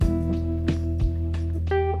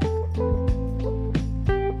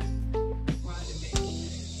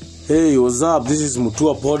Hey, what's up? This is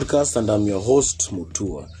Mutua Podcast and I'm your host,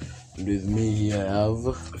 Mutua. And with me here I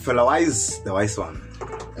have... Fella Wise, the wise one.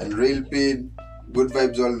 And real paid, good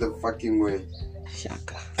vibes all the fucking way.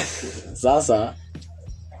 Shaka. Sasa,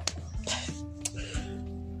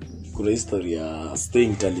 kuna history ya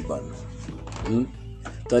staying Taliban.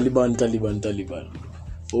 Taliban.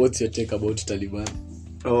 What's your take about Taliban?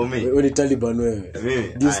 Oh, me. When you Taliban, wewe?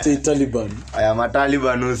 Me. Do you stay Taliban? I am a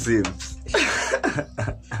Taliban who simps.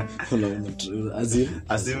 As in?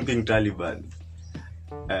 A simping Taliban.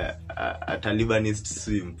 A Talibanist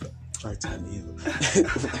simp.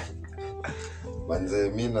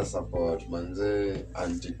 Manze, mi na support. Manze,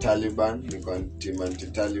 anti-Taliban. Niko team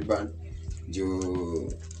anti-Taliban.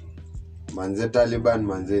 Juu... Manze Taliban,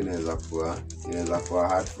 manze inaweza kuwa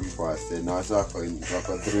hurtful kwa wase. Na wase wako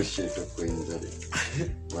through shit huko nje.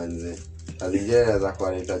 Manze. Azingine inaweza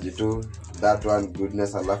kuwa nahitaji tu that one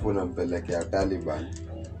goodness alafu unampelekea Taliban.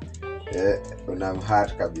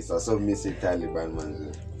 Unamhurt kabisa. So mi si Taliban manze.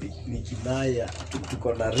 Ni kinaya.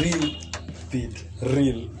 Tuko na real.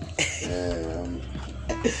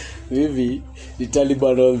 Vivi, ni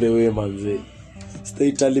Taliban all the way manze.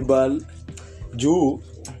 Stay Taliban. Juu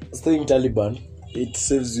staying Taliban, it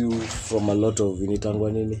saves you from a lot of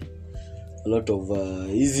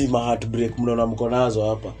easy heartbreak mnaona mko nazo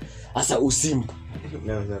hapa. Asa usimp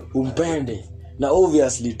umpende na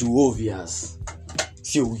obviously too obvious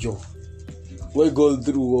sio huyo. Why go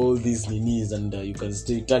through all these ninis and you can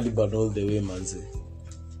stay Taliban all the way manze.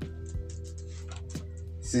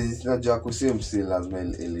 Si najua kusimp si lazima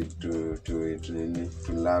ili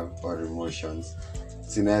to love or emotions.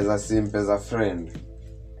 Sinaweza simp as a friend,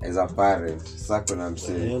 as a parent. Sasa kuna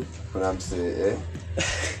mse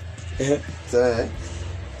sasa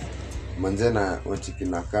manzena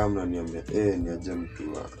wachikina kama niambia niaje mtu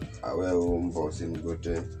awe umbo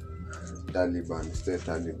usimgote Taliban, stay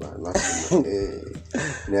Taliban. Lakini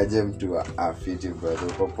niaje mtu afiti brother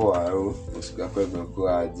uko poa au usiku yako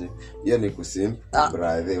imekuwa aje. Hiyo ni kusimp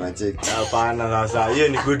brother wacheki. Hapana sasa, hiyo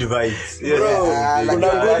ni good vibes. Kuna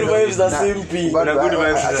good vibes za simpi. Kuna good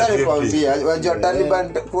vibes za Acha nikwambia, simpi. wajua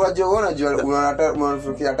Taliban, unajua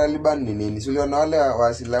unafikiria Taliban ni nini? Sio na wale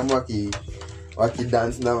Waislamu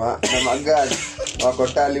wakidance na magari wako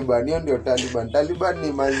Taliban. Hiyo ndio Taliban. Taliban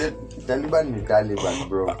ni Taliban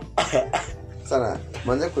bro. Sana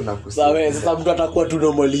manze kuna kusawa. Sasa mtu atakuwa tu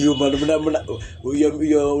normal human.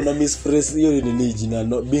 Una misphrase hiyo ni nini jina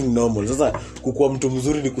being normal. Sasa kukuwa mtu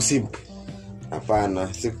mzuri ni kusimp.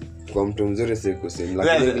 Hapana, si kwa mtu mzuri si kusimp.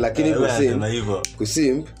 Lakini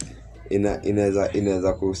kusimp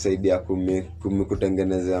inaweza kusaidia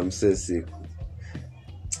kutengenezea msesi.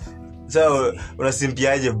 So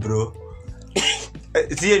unasimpiaje bro?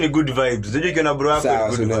 Siye ni good vibes. Unajua kiona bro wako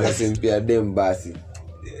good vibes. Sawa, simpia dem basi.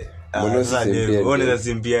 Mbona simpia? Ona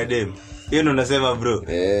simpia dem. Hiyo ndo unasema bro.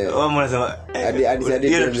 Wao mnasema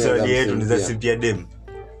hiyo episode yetu ni za simpia dem.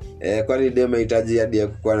 Kwani dem inahitaji hadi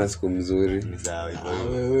kuwa na siku mzuri. Sawa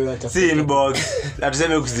hivyo. Si inbox.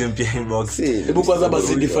 Atuseme kusimpia inbox. Hebu kwanza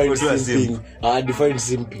basi define simping. Define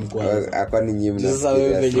simping kwanza. Kwani nyinyi mna. Sasa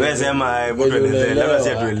wewe sema hebu tueleze. Labda si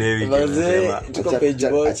atuelewi kinasema. Tuko page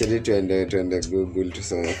box. Acha tuende Google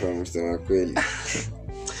tusome kama kweli.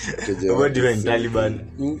 What do you mean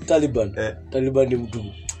Taliban? Taliban ni mtu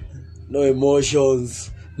no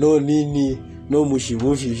emotions, no nini, no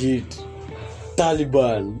mushimushi shit.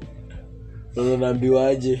 Taliban. Ndio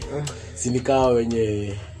naambiwaje? Sinikaa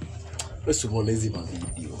wenye usimuonezi ma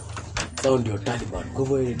video. Sasa ndio Taliban.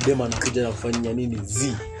 Kwa hivyo dema anakuja na kufanya nini?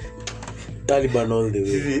 Taliban all the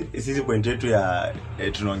way. Sisi point yetu ya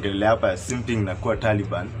tunaongelea hapa simping na kuwa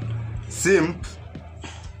Taliban. Simp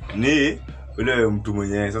ni ule mtu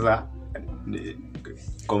mwenye sasa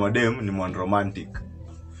kwa madem ni mwan romantic.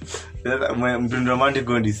 Sasa mtu romantic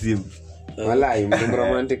ni simp. Walai mtu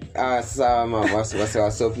romantic sawa wase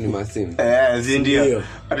wasop ni masim. Ndio.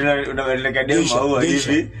 Unapeleka dem maua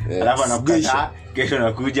hivi, alafu anakukataa, kesho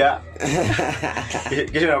anakuja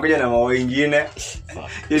na maua mengine.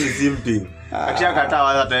 Hiyo ni simping. Akishakataa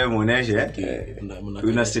waza hata wewe muoneshe.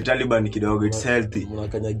 Una stay Taliban kidogo, it's healthy.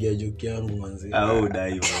 Mnakanyagia joke yangu manzi. Au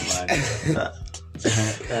dai mama.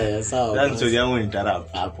 Haya sawa. Ndio ndio yangu ni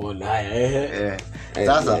tarap. Hapo haya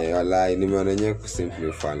Sasa walai nimeona nyenye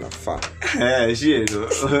kusimplify na fa. Shit.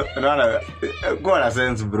 Unaona kwa na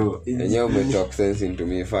sense bro. Yenyewe umetalk sense into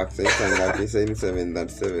me facts. Sasa ngapi?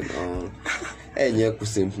 737. Yenyewe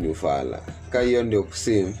kusimplify la. hiyo ndio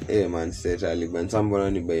kusim man stay Taliban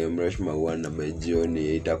sambona ni by mresh maua na by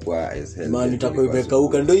jioni itakuwa as hell man itakuwa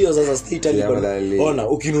imekauka ndio hiyo sasa stay Taliban ona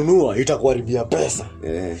ukinunua itakuharibia pesa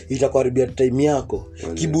itakuharibia time yako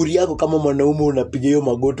kiburi yako kama mwanaume unapiga hiyo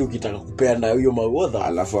magoti ukitaka kupea na hiyo magodha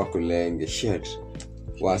alafu akulenge shit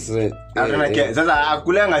wase sasa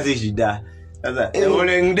akulenga si shida sasa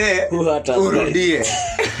ulengde urudie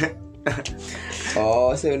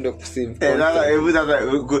sasa ndio kusim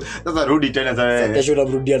sasa rudi tena sasa kesho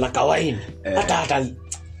unamrudia na kawaini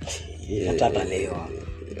hata leo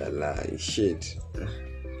yala shit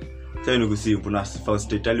sasa ni kusim kuna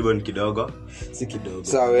first Taliban kidogo si kidogo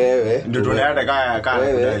sasa wewe ndio tunaenda kaya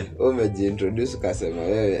wewe umejiintroduce kasema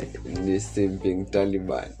wewe ni simping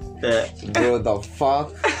Taliban bro the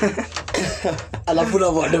fuck alafu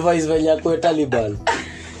na device venye kwa Taliban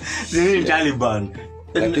ni Taliban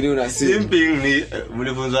lakini una simping ni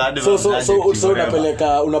mlifunza hadi so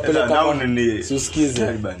unapeleka si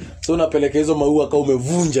usikize so unapeleka hizo maua kama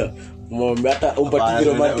umevunja hata umpati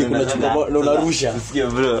romantic unachukua na unarusha usikie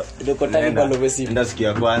bro ndio kwa Taliban ndio basi ndio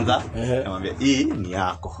sikia kwanza namwambia hii ni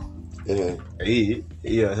yako hii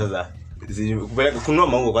hiyo sasa kupeleka kunua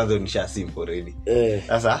maua kwanza nisha simp already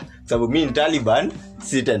sasa sababu mimi ni Taliban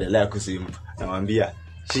sitaendelea kusimp namwambia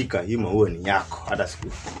shika hii maua ni yako hata siku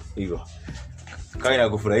hivyo kama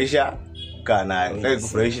inakufurahisha kana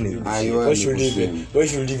kufurahisha ni we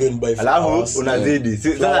should even buy alafu unazidi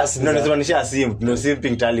sasa ndio nasema nisha simp no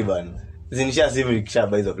simping Taliban zinisha simp kisha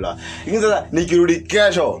buy the flower lakini sasa nikirudi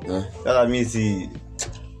kesho sasa mimi si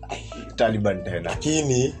Taliban tena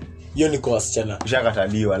lakini hiyo ni kwa wasichana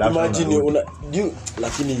ushakataliwa alafu imagine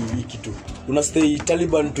lakini hii kitu una stay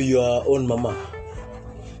Taliban to your own mama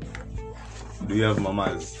do you have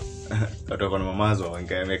mamas watu wako na mamas wao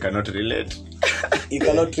cannot relate you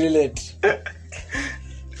cannot relate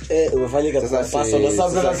umefanyika sasa personal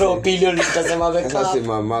sasa na opinion nitasema weka sasa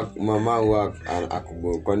mama wako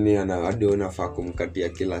akugo kwani ana hadi unafaa kumkatia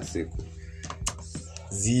kila siku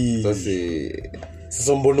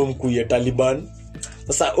sasa mbona mkuye Taliban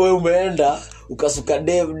sasa wewe umeenda ukasuka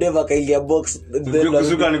dev akaingia box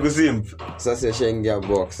kusuka ni kusimp sasa shaingia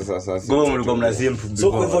box sasa kwa mlikuwa mna simp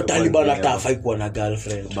so kwa hivyo Taliban atafai kuwa na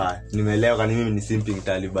girlfriend ba nimeelewa kani mimi ni simping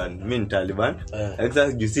Taliban mimi ni Taliban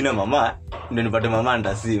sasa jusina mama ndio nipate mama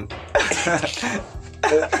nda simp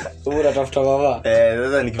unatafuta mama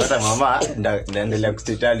sasa nikipata mama ndaendelea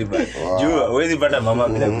kustay Taliban jua huwezi pata mama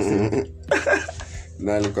bila kusimp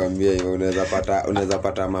na nikwambia hivyo unaweza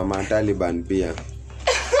pata mama Taliban pia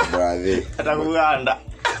brother atakuganda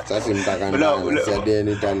sasa mtakanda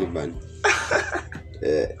siadeni Taliban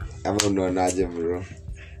ama unaonaje bro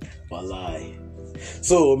wallahi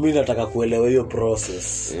so mimi nataka kuelewa hiyo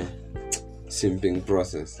process simping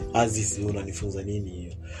process Azizi unanifunza nini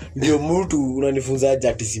hiyo ndio mtu unanifunza aje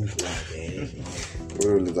ati simp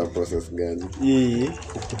wewe uliza process gani hii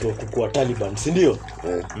kutokuwa Taliban si ndio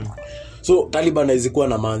so Taliban haizikuwa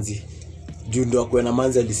na manzi juu ndio akuwe na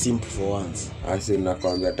manzi alisimp for once asi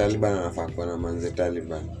nakwambia Taliban anafaa kuwa na manzi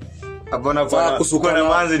Taliban hapana kwa na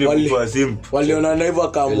manzi ni kwa simp waliona na hivyo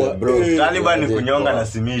akaamua Taliban ni kunyonga na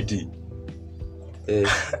simiti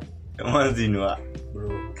manzi ni wa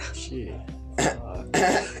bro shit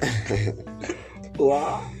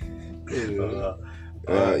wow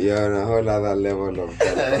you're on a whole other level of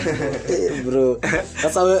bro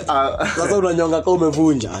sasa unanyonga kama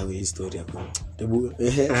umevunja wewe historia kwa tebu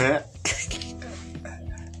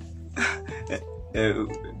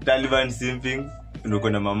Taliban simping ndio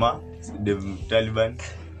na mama the Taliban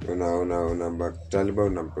una Taliban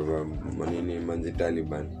unapewa manini manzi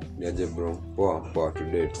Taliban niaje bro poa to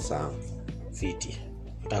date sawa fiti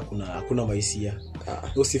hakuna maisia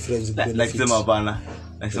usi friends with benefits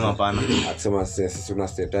nasema hapana akisema sisi tuna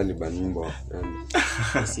stay Taliban mbo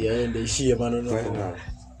siaende ishia maneno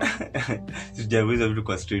sijawiza vitu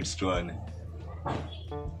kwa street store ne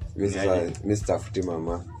Mr. Futi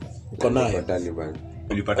mama uko nayo Taliban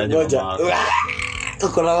ulipata mama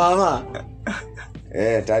uko na mama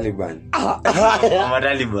Taliban mama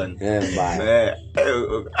Taliban bye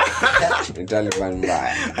Taliban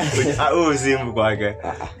bye simbu kwake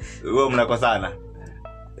wewe mnakosana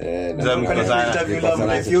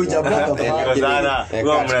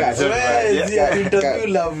interview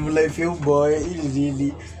love life you boy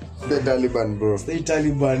ili stay Taliban bro stay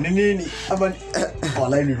Taliban nini ama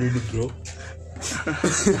online nini bro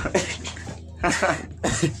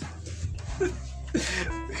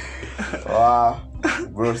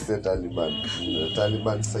bro stay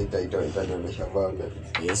Taliban side itaonyesha violence.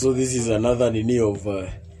 Yeah, so this is another nini of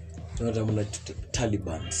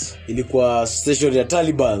Talibans ilikuwa station ya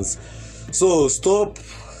Talibans so stop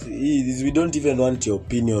we don't even want your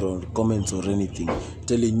opinion or comments or anything.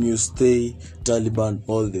 Telling you stay Taliban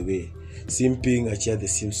all the way. Simping achia the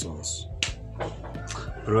Simpsons.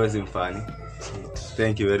 Bro, is funny.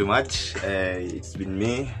 Thank you very much. It's been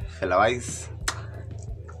me, Fellawise.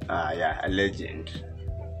 A legend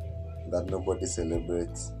that nobody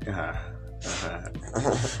celebrates.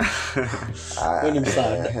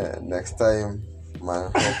 Next time,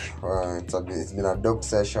 man, hope it's been a dope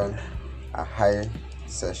session, a high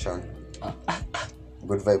session.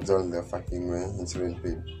 Good vibes all the fucking way. It's real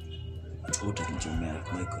big.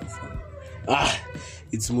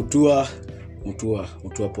 It's Mutua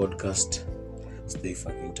podcast. Stay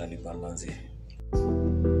fucking Taliban, manzi.